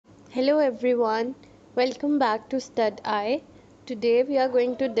Hello everyone, welcome back to Stud Eye. Today we are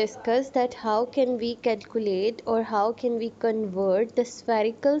going to discuss that how can we calculate or how can we convert the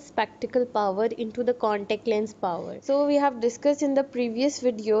spherical spectacle power into the contact lens power. So we have discussed in the previous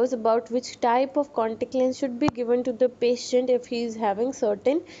videos about which type of contact lens should be given to the patient if he is having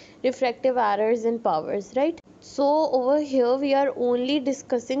certain refractive errors and powers, right? So over here we are only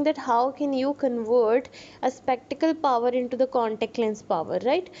discussing that how can you convert a spectacle power into the contact lens power,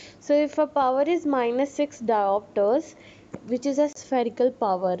 right? So if a power is -6 diopters, which is a spherical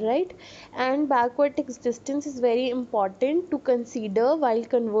power, right, and back vertex distance is very important to consider while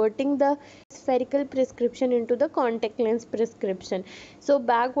converting the spherical prescription into the contact lens prescription. So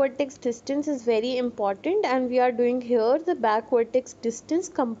back vertex distance is very important and we are doing here the back vertex distance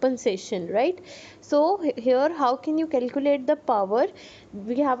compensation, right? So here how can you calculate the power?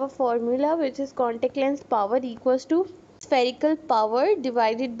 We have a formula which is contact lens power equals to spherical power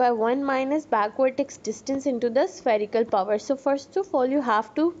divided by 1 minus back vertex distance into the spherical power. So first of all you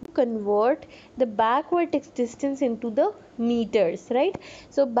have to convert the back vertex distance into the meters, right?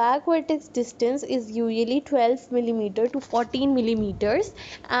 So back vertex distance is usually 12 millimeter to 14 millimeters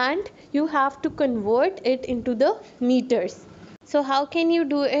and you have to convert it into the meters. So how can you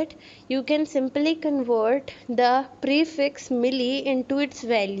do it? You can simply convert the prefix milli into its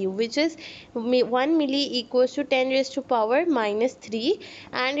value, which is 1 milli equals to 10 raised to power minus 3,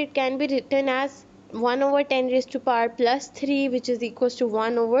 and it can be written as 1 over 10 raised to power plus 3, which is equals to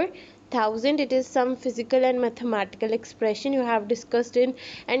 1 over 1000. It is some physical and mathematical expression you have discussed in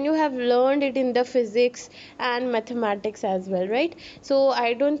and you have learned it in the physics and mathematics as well, right? So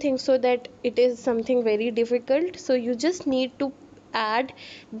I don't think so that it is something very difficult. So you just need to add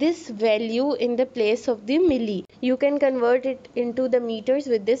this value in the place of the milli. You can convert it into the meters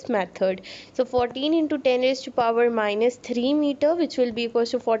with this method. So 14 into 10 raised to power minus 3 meter, which will be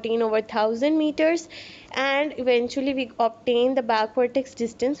equals to 14 over 1000 meters, and eventually we obtain the back vertex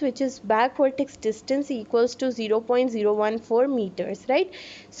distance, which is back vertex distance equals to 0.014 meters, right?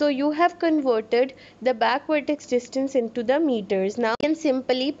 So you have converted the back vertex distance into the meters. Now you can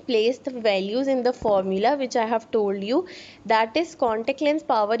simply place the values in the formula which I have told you, that is contact lens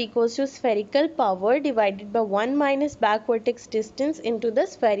power equals to spherical power divided by 1 minus back vertex distance into the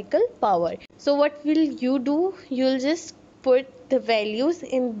spherical power. So what will you do? You'll just put the values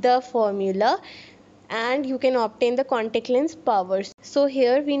in the formula and you can obtain the contact lens power. So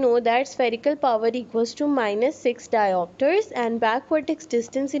here we know that spherical power equals to -6 diopters and back vertex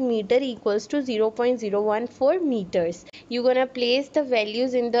distance in meter equals to 0.014 meters. You're gonna place the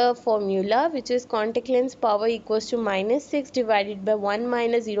values in the formula, which is contact lens power equals to -6 divided by 1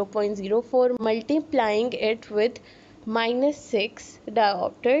 minus 0.04, multiplying it with -6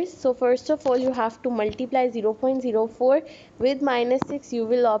 diopters. So first of all you have to multiply 0.04 with -6. You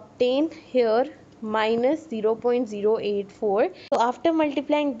will obtain here minus 0.084. So after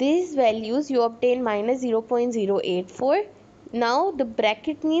multiplying these values you obtain minus 0.084. Now the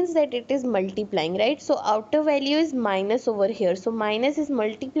bracket means that it is multiplying, right? So outer value is minus over here, so minus is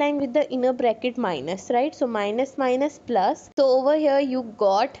multiplying with the inner bracket minus, right? So minus minus plus. So over here you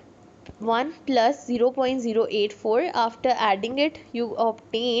got 1 plus 0.084. After adding it you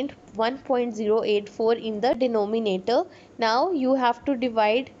obtained 1.084 in the denominator. Now you have to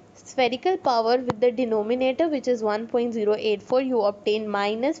divide spherical power with the denominator, which is 1.084. You obtain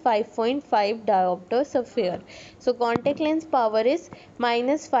minus 5.5 diopters of air. So contact lens power is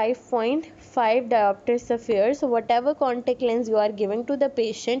minus 5.5 diopters of air. So whatever contact lens you are giving to the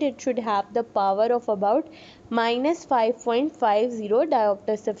patient, it should have the power of about minus 5.50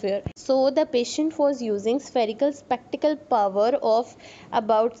 diopters of air. So the patient was using spherical spectacle power of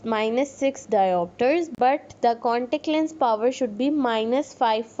about -6 diopters, but the contact lens power should be minus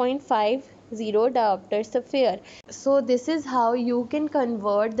 5.50 diopters of air. So this is how you can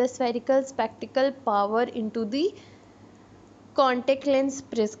convert the spherical spectacle power into the contact lens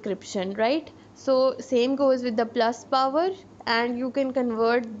prescription, right? So same goes with the plus power, and you can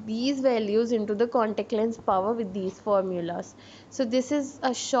convert these values into the contact lens power with these formulas. So this is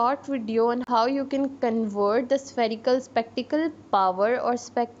a short video on how you can convert the spherical spectacle power or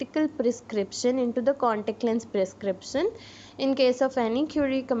spectacle prescription into the contact lens prescription. In case of any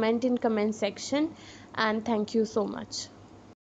query, comment in comment section, and thank you so much.